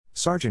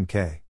Sergeant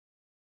K.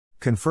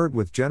 Conferred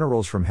with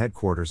generals from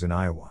headquarters in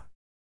Iowa.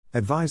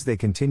 Advised they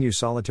continue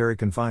solitary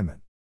confinement.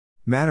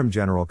 Madam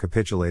General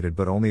capitulated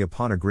but only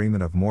upon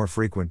agreement of more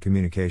frequent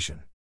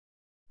communication.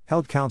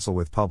 Held counsel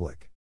with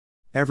public.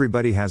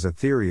 Everybody has a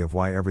theory of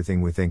why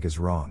everything we think is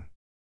wrong.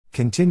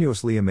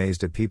 Continuously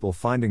amazed at people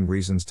finding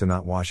reasons to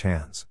not wash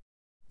hands.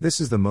 This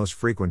is the most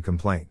frequent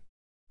complaint.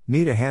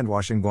 Need a hand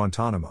wash in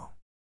Guantanamo.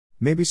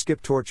 Maybe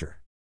skip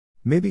torture.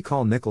 Maybe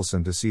call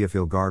Nicholson to see if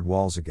he'll guard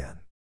walls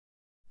again.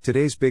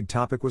 Today's big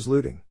topic was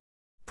looting.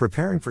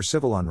 Preparing for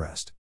civil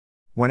unrest.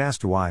 When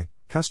asked why,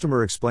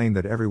 customer explained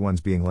that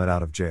everyone's being let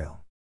out of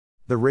jail.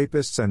 The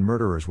rapists and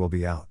murderers will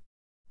be out.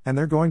 And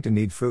they're going to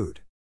need food.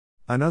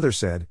 Another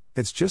said,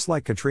 it's just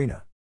like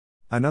Katrina.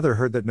 Another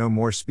heard that no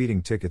more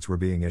speeding tickets were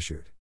being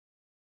issued.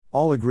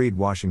 All agreed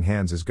washing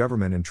hands is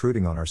government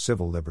intruding on our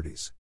civil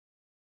liberties.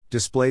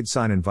 Displayed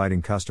sign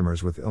inviting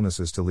customers with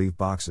illnesses to leave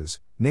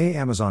boxes, nay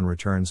Amazon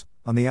returns,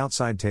 on the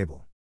outside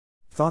table.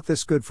 Thought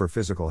this good for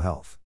physical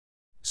health.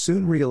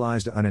 Soon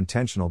realized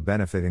unintentional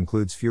benefit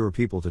includes fewer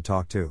people to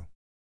talk to.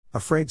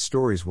 Afraid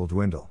stories will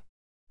dwindle.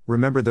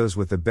 Remember those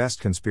with the best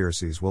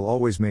conspiracies will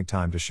always make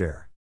time to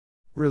share.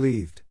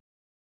 Relieved.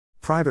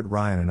 Private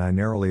Ryan and I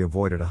narrowly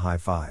avoided a high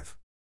five.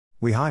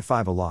 We high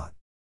five a lot.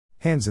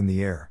 Hands in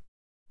the air.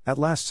 At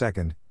last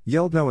second,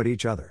 yelled no at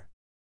each other.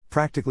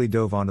 Practically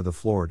dove onto the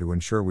floor to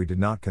ensure we did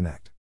not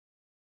connect.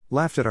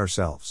 Laughed at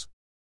ourselves.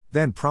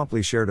 Then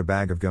promptly shared a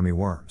bag of gummy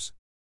worms.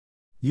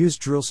 Used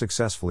drill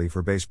successfully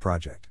for base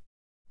project.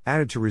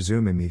 Added to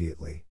resume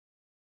immediately.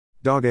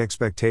 Dog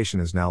expectation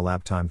is now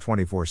lap time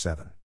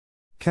 24/7.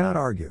 Cannot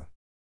argue.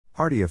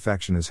 Hearty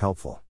affection is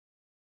helpful.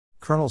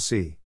 Colonel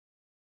C.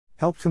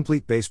 Helped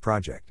complete base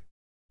project.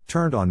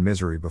 Turned on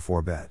misery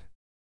before bed.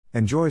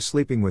 Enjoy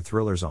sleeping with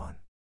thrillers on.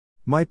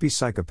 Might be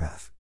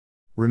psychopath.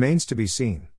 Remains to be seen.